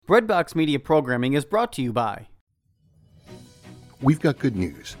Breadbox Media programming is brought to you by... We've got good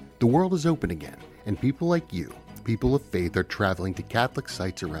news. The world is open again, and people like you, people of faith, are traveling to Catholic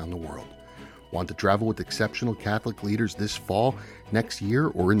sites around the world. Want to travel with exceptional Catholic leaders this fall, next year,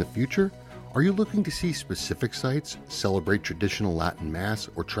 or in the future? Are you looking to see specific sites, celebrate traditional Latin Mass,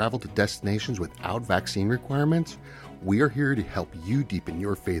 or travel to destinations without vaccine requirements? We are here to help you deepen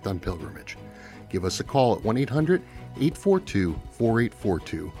your faith on pilgrimage. Give us a call at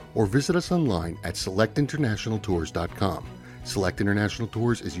 1-800-842-4842 or visit us online at selectinternationaltours.com. Select International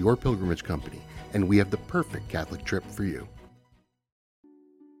Tours is your pilgrimage company, and we have the perfect Catholic trip for you.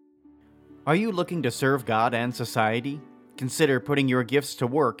 Are you looking to serve God and society? Consider putting your gifts to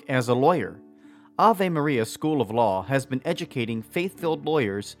work as a lawyer. Ave Maria School of Law has been educating faith-filled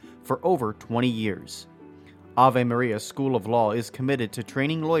lawyers for over 20 years. Ave Maria School of Law is committed to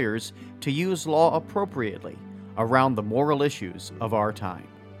training lawyers to use law appropriately around the moral issues of our time.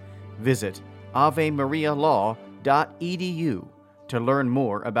 Visit avemarialaw.edu to learn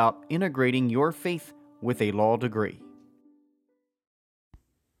more about integrating your faith with a law degree.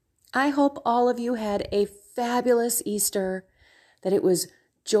 I hope all of you had a fabulous Easter, that it was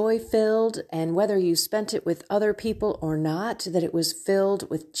joy-filled, and whether you spent it with other people or not, that it was filled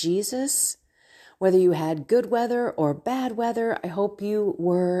with Jesus. Whether you had good weather or bad weather, I hope you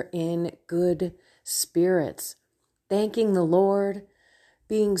were in good spirits, thanking the Lord,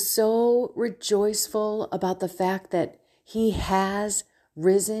 being so rejoiceful about the fact that He has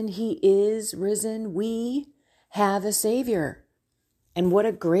risen, He is risen, we have a Savior. And what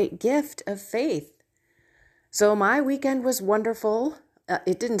a great gift of faith. So my weekend was wonderful.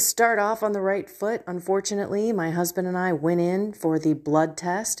 It didn't start off on the right foot, unfortunately. My husband and I went in for the blood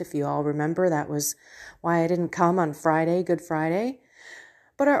test. If you all remember, that was why I didn't come on Friday, Good Friday.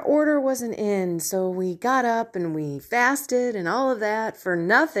 But our order wasn't in, so we got up and we fasted and all of that for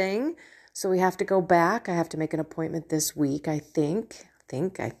nothing. So we have to go back. I have to make an appointment this week, I think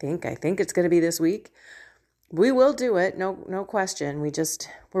it's going to be this week. We will do it, no question.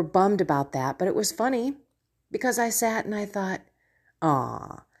 We're bummed about that. But it was funny because I sat and I thought,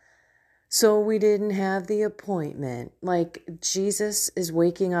 so we didn't have the appointment. Like, Jesus is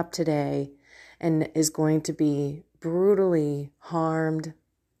waking up today and is going to be brutally harmed,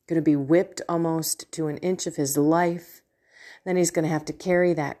 going to be whipped almost to an inch of his life. Then he's going to have to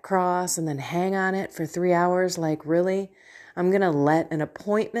carry that cross and then hang on it for 3 hours. Like, really? I'm going to let an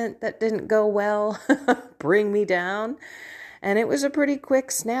appointment that didn't go well bring me down? And it was a pretty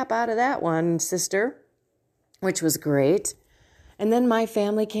quick snap out of that one, sister, which was great. And then my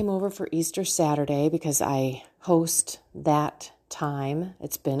family came over for Easter Saturday because I host that time.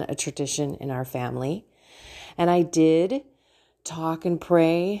 It's been a tradition in our family. And I did talk and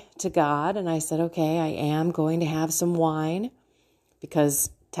pray to God. And I said, okay, I am going to have some wine because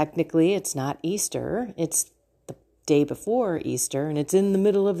technically it's not Easter. It's the day before Easter and it's in the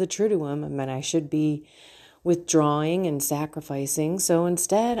middle of the Triduum. I mean, I should be withdrawing and sacrificing. So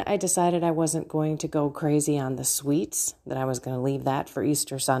instead, I decided I wasn't going to go crazy on the sweets, that I was going to leave that for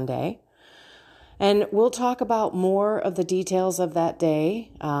Easter Sunday. And we'll talk about more of the details of that day.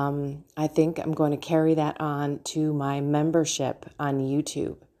 I think I'm going to carry that on to my membership on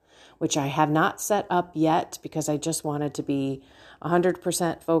YouTube, which I have not set up yet because I just wanted to be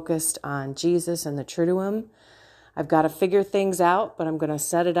 100% focused on Jesus and the Triduum. I've got to figure things out, but I'm going to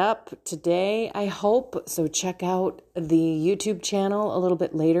set it up today, I hope. So check out the YouTube channel a little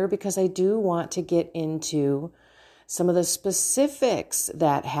bit later because I do want to get into some of the specifics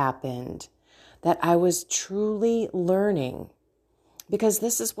that happened that I was truly learning, because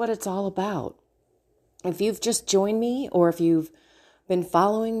this is what it's all about. If you've just joined me or if you've been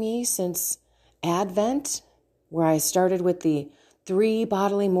following me since Advent, where I started with the 3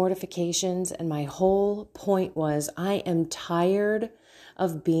 bodily mortifications, and my whole point was I am tired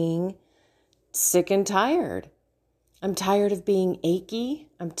of being sick and tired. I'm tired of being achy.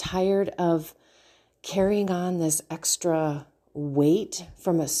 I'm tired of carrying on this extra weight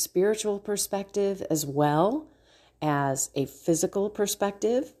from a spiritual perspective as well as a physical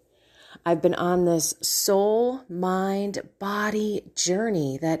perspective. I've been on this soul, mind, body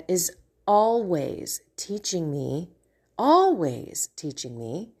journey that is always teaching me, and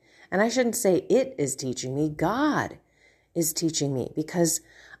I shouldn't say it is teaching me, God is teaching me, because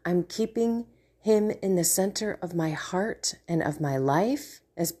I'm keeping Him in the center of my heart and of my life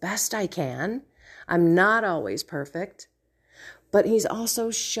as best I can. I'm not always perfect, but He's also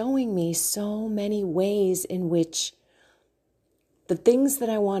showing me so many ways in which the things that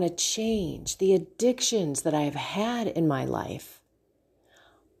I want to change, the addictions that I have had in my life,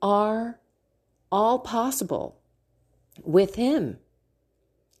 are all possible with Him.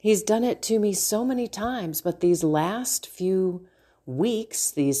 He's done it to me so many times, but these last few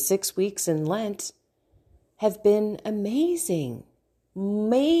weeks, these 6 weeks in Lent, have been amazing.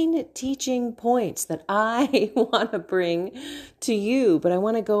 Main teaching points that I want to bring to you, but I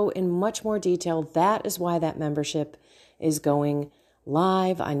want to go in much more detail. That is why that membership is going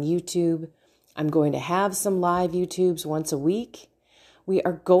live on YouTube. I'm going to have some live YouTubes once a week. We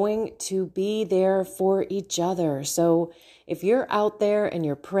are going to be there for each other. So if you're out there and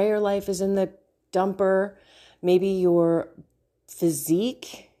your prayer life is in the dumper, maybe your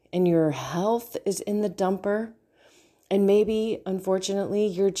physique and your health is in the dumper, and maybe, unfortunately,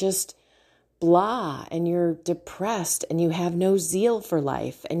 you're just blah and you're depressed and you have no zeal for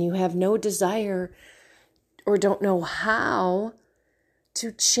life and you have no desire or don't know how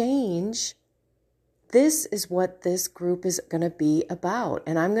to change, this is what this group is going to be about.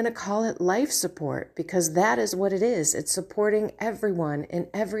 And I'm going to call it life support because that is what it is. It's supporting everyone in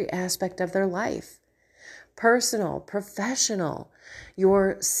every aspect of their life. Personal, professional,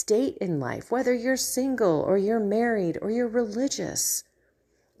 your state in life, whether you're single or you're married or you're religious.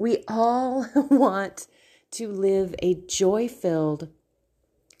 We all want to live a joy-filled,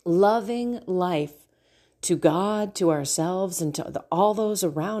 loving life to God, to ourselves, and to all those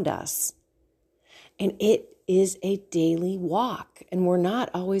around us. And it is a daily walk, and we're not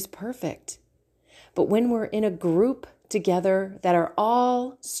always perfect. But when we're in a group together that are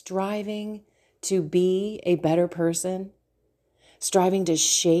all striving to be a better person, striving to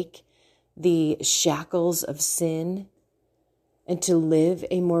shake the shackles of sin and to live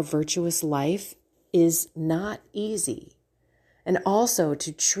a more virtuous life is not easy. And also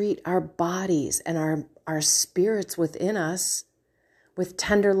to treat our bodies and our spirits within us with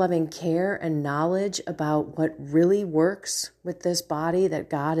tender, loving care and knowledge about what really works with this body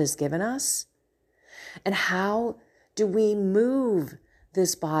that God has given us. And how do we move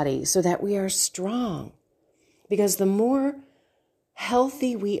this body so that we are strong? Because the more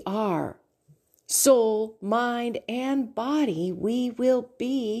healthy we are, soul, mind, and body, we will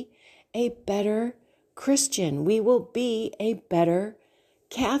be a better Christian. We will be a better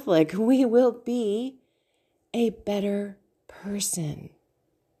Catholic. We will be a better person.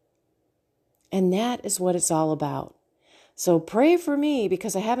 And that is what it's all about. So pray for me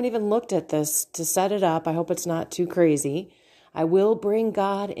because I haven't even looked at this to set it up. I hope it's not too crazy. I will bring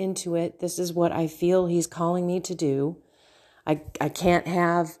God into it. This is what I feel He's calling me to do. I can't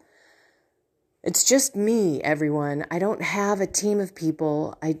have, it's just me, everyone. I don't have a team of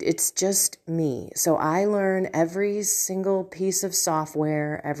people. It's just me. So I learn every single piece of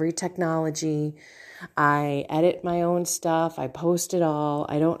software, every technology. I edit my own stuff. I post it all.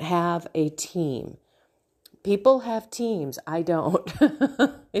 I don't have a team. People have teams. I don't.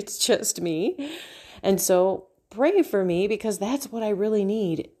 It's just me. And so pray for me because that's what I really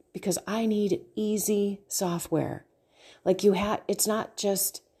need, because I need easy software. Like it's not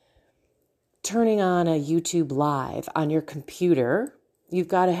just turning on a YouTube Live on your computer. You've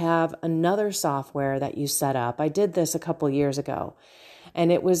got to have another software that you set up. I did this a couple years ago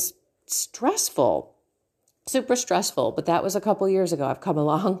and it was stressful, super stressful, but that was a couple years ago. I've come a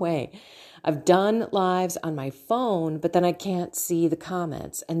long way. I've done lives on my phone, but then I can't see the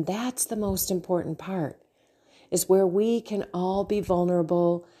comments. And that's the most important part, is where we can all be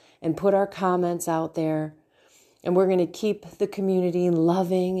vulnerable and put our comments out there. And we're going to keep the community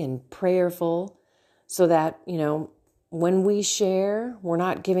loving and prayerful so that, when we share, we're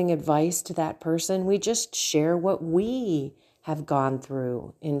not giving advice to that person. We just share what we have gone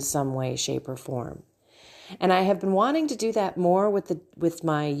through in some way, shape, or form. And I have been wanting to do that more with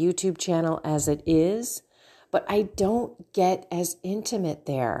my YouTube channel as it is, but I don't get as intimate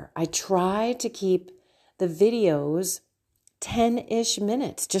there. I try to keep the videos 10-ish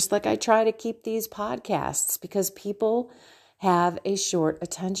minutes, just like I try to keep these podcasts, because people have a short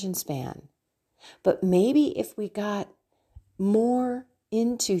attention span. But maybe if we got more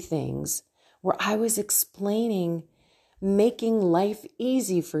into things where I was explaining making life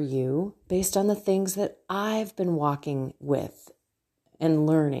easy for you based on the things that I've been walking with and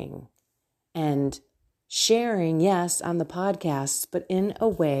learning and sharing, yes, on the podcasts, but in a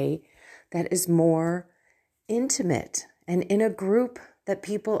way that is more intimate and in a group that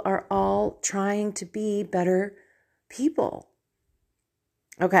people are all trying to be better people.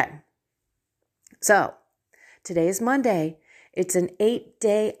 Okay, so today is Monday. It's an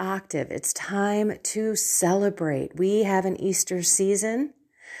 8-day octave. It's time to celebrate. We have an Easter season.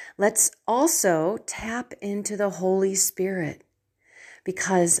 Let's also tap into the Holy Spirit,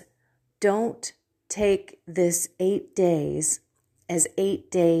 because don't take this 8 days as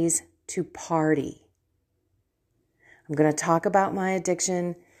 8 days to party. I'm going to talk about my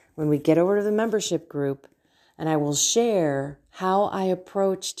addiction when we get over to the membership group, and I will share how I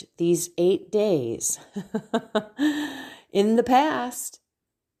approached these 8 days in the past,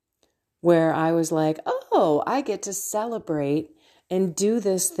 where I was like, oh, I get to celebrate and do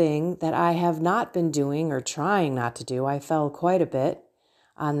this thing that I have not been doing or trying not to do. I fell quite a bit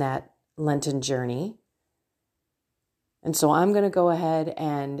on that Lenten journey. And so I'm going to go ahead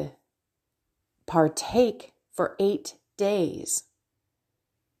and partake for 8 days.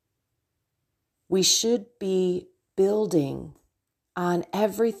 We should be building on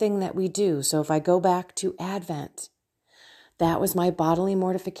everything that we do. So if I go back to Advent, that was my bodily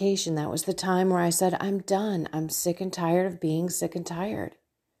mortification. That was the time where I said, I'm done. I'm sick and tired of being sick and tired.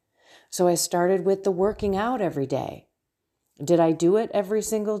 So I started with the working out every day. Did I do it every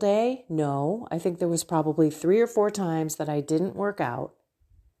single day? No. I think there was probably 3 or 4 times that I didn't work out.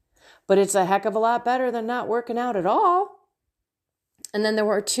 But it's a heck of a lot better than not working out at all. And then there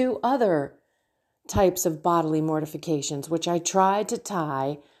were 2 other types of bodily mortifications, which I tried to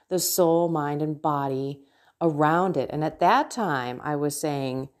tie the soul, mind, and body around it. And at that time, I was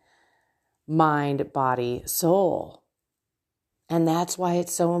saying mind, body, soul. And that's why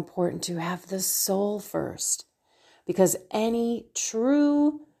it's so important to have the soul first. Because any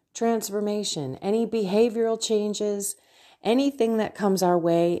true transformation, any behavioral changes, anything that comes our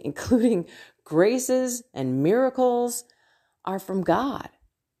way, including graces and miracles, are from God.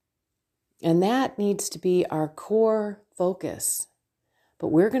 And that needs to be our core focus. But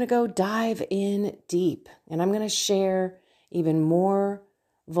we're going to go dive in deep. And I'm going to share even more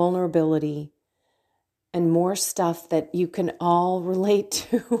vulnerability and more stuff that you can all relate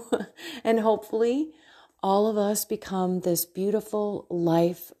to. And hopefully all of us become this beautiful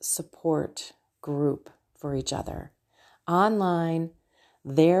life support group for each other. Online,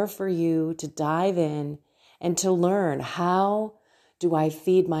 there for you to dive in and to learn, how do I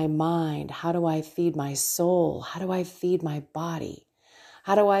feed my mind? How do I feed my soul? How do I feed my body?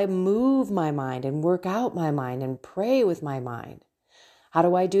 How do I move my mind and work out my mind and pray with my mind? How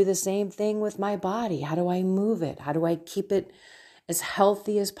do I do the same thing with my body? How do I move it? How do I keep it as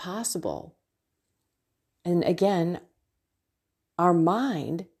healthy as possible? And again, our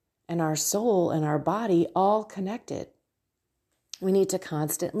mind and our soul and our body all connected. We need to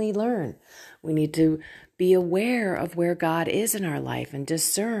constantly learn. We need to be aware of where God is in our life and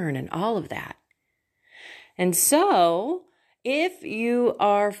discern and all of that. And so, if you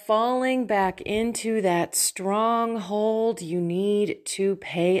are falling back into that stronghold, you need to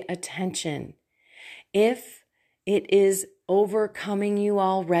pay attention. If it is overcoming you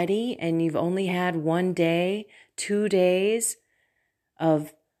already and you've only had 1 day, 2 days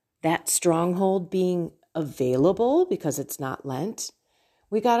of that stronghold being available because it's not Lent,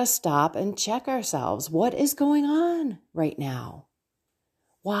 we got to stop and check ourselves. What is going on right now?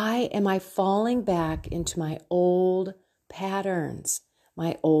 Why am I falling back into my old patterns,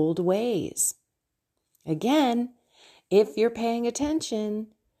 my old ways? Again, if you're paying attention,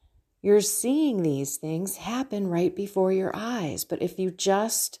 you're seeing these things happen right before your eyes. But if you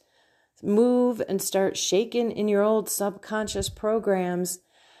just move and start shaking in your old subconscious programs,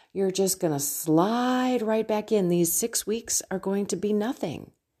 you're just going to slide right back in. These 6 weeks are going to be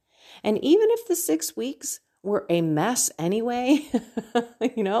nothing. And even if the 6 weeks were a mess anyway,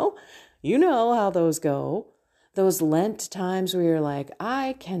 you know how those go. Those Lent times where you're like,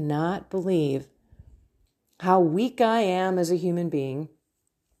 I cannot believe how weak I am as a human being,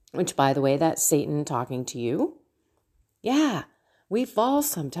 which, by the way, that's Satan talking to you. Yeah, we fall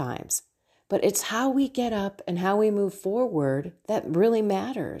sometimes. But it's how we get up and how we move forward that really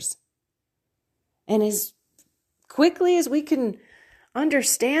matters. And as quickly as we can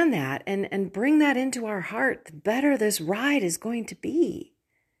understand that and bring that into our heart, the better this ride is going to be.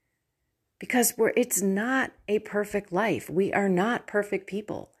 Because it's not a perfect life. We are not perfect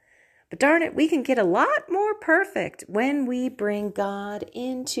people. But darn it, we can get a lot more perfect when we bring God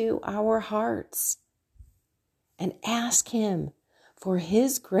into our hearts and ask Him for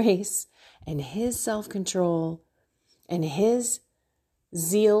His grace and His self-control and His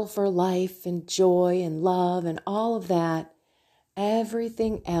zeal for life and joy and love and all of that.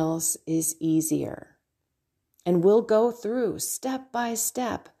 Everything else is easier. And we'll go through step by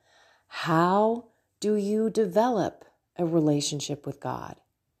step. How do you develop a relationship with God?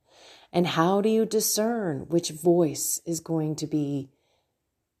 And how do you discern which voice is going to be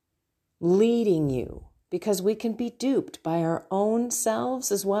leading you? Because we can be duped by our own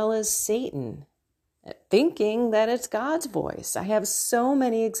selves as well as Satan, thinking that it's God's voice. I have so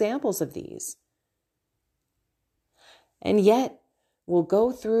many examples of these. And yet, we'll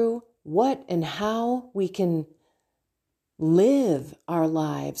go through what and how we can live our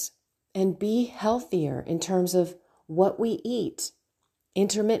lives and be healthier in terms of what we eat,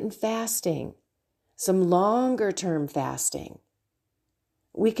 intermittent fasting, some longer term fasting.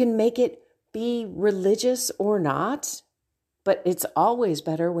 We can make it be religious or not, but it's always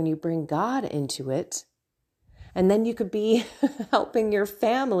better when you bring God into it. And then you could be helping your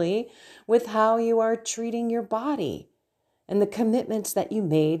family with how you are treating your body and the commitments that you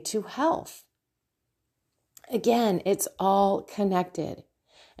made to health. Again, it's all connected.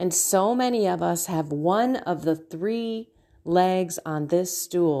 And so many of us have one of the 3 legs on this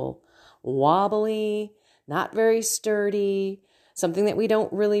stool wobbly, not very sturdy, something that we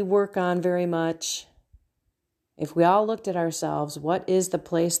don't really work on very much. If we all looked at ourselves, what is the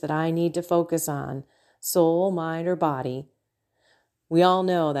place that I need to focus on? Soul, mind, or body? We all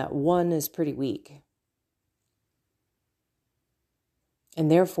know that one is pretty weak. And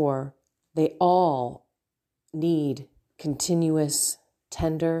therefore, they all need continuous,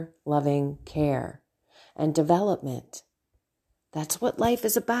 tender, loving care and development. That's what life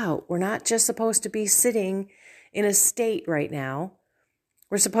is about. We're not just supposed to be sitting in a state right now.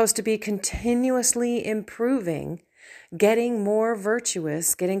 We're supposed to be continuously improving, getting more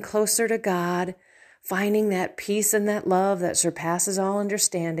virtuous, getting closer to God, finding that peace and that love that surpasses all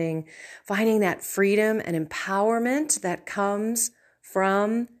understanding, finding that freedom and empowerment that comes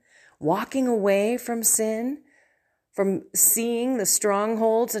from walking away from sin, from seeing the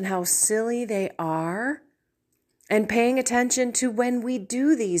strongholds and how silly they are, and paying attention to when we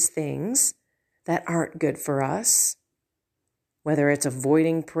do these things that aren't good for us, whether it's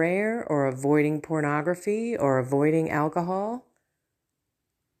avoiding prayer or avoiding pornography or avoiding alcohol.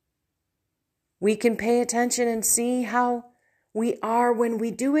 We can pay attention and see how we are when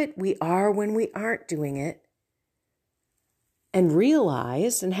we do it, we are when we aren't doing it, and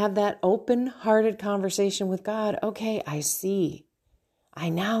realize and have that open-hearted conversation with God. Okay, I see. I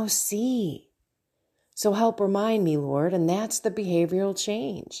now see. So help remind me, Lord, and that's the behavioral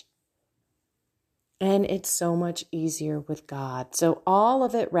change. And it's so much easier with God. So all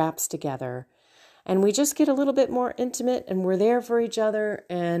of it wraps together, and we just get a little bit more intimate, and we're there for each other.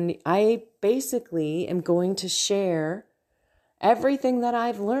 And I basically am going to share everything that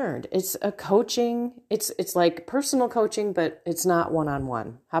I've learned. It's a coaching. It's like personal coaching, but it's not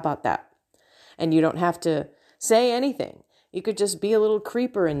one-on-one. How about that? And you don't have to say anything. You could just be a little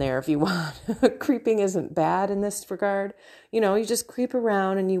creeper in there if you want. Creeping isn't bad in this regard. You just creep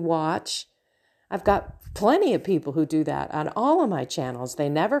around and you watch. I've got plenty of people who do that on all of my channels. They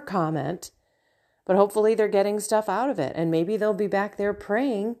never comment, but hopefully they're getting stuff out of it. And maybe they'll be back there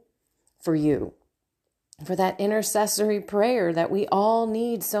praying for you, for that intercessory prayer that we all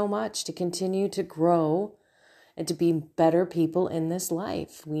need so much to continue to grow and to be better people in this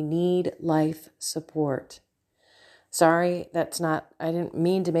life. We need life support. Sorry, I didn't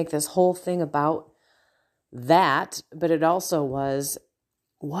mean to make this whole thing about that, but it also was,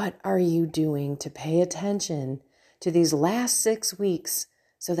 what are you doing to pay attention to these last 6 weeks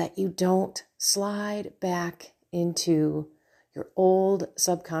so that you don't slide back into your old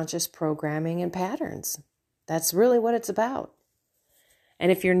subconscious programming and patterns? That's really what it's about. And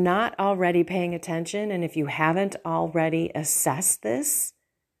if you're not already paying attention, and if you haven't already assessed this,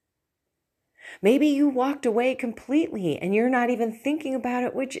 maybe you walked away completely and you're not even thinking about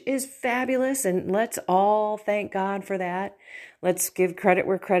it, which is fabulous. And let's all thank God for that. Let's give credit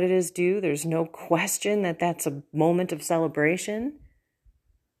where credit is due. There's no question that that's a moment of celebration.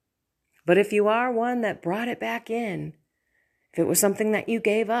 But if you are one that brought it back in, if it was something that you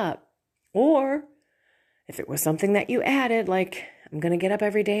gave up, or if it was something that you added, like, I'm going to get up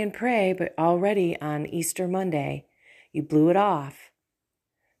every day and pray, but already on Easter Monday, you blew it off.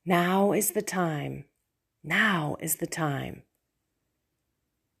 Now is the time. Now is the time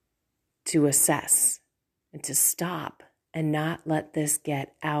to assess and to stop and not let this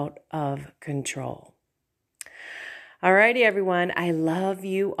get out of control. Alrighty, everyone. I love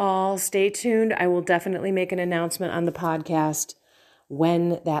you all. Stay tuned. I will definitely make an announcement on the podcast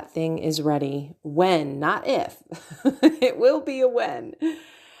when that thing is ready. When, not if. It will be a when.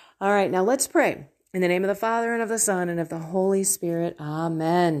 All right, now let's pray. In the name of the Father, and of the Son, and of the Holy Spirit.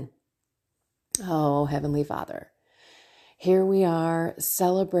 Amen. Oh, Heavenly Father, here we are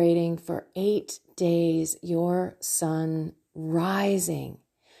celebrating for 8 days your Son rising,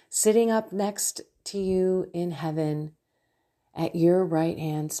 sitting up next to you in heaven at your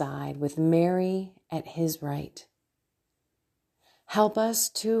right-hand side with Mary at his right. Help us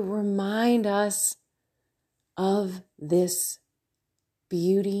to remind us of this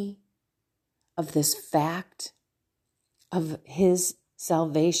beauty, of this fact, of his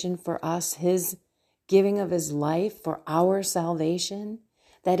salvation for us, his giving of his life for our salvation,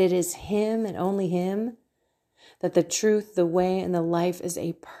 that it is him and only him, that the truth, the way, and the life is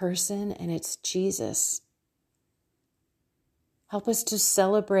a person, and it's Jesus. Help us to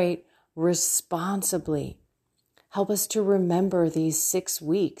celebrate responsibly. Help us to remember these 6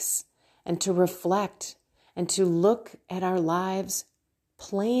 weeks and to reflect and to look at our lives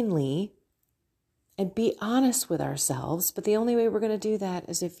plainly and be honest with ourselves. But the only way we're going to do that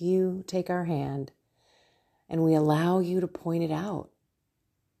is if you take our hand and we allow you to point it out.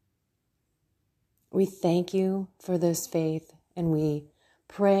 We thank you for this faith, and we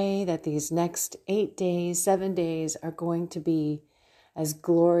pray that these next 8 days, 7 days are going to be as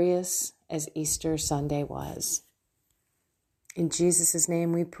glorious as Easter Sunday was. In Jesus'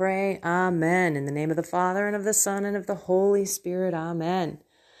 name we pray, amen. In the name of the Father, and of the Son, and of the Holy Spirit, amen.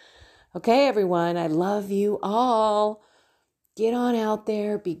 Okay, everyone, I love you all. Get on out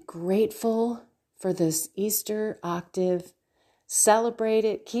there, be grateful for this Easter octave. Celebrate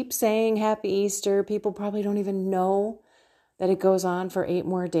it. Keep saying Happy Easter. People probably don't even know that it goes on for 8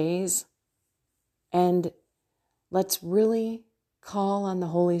 more days. And let's really call on the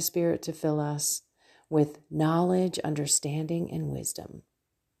Holy Spirit to fill us with knowledge, understanding, and wisdom.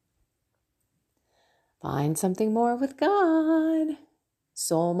 Find something more with God,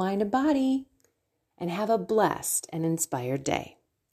 soul, mind, and body, and have a blessed and inspired day.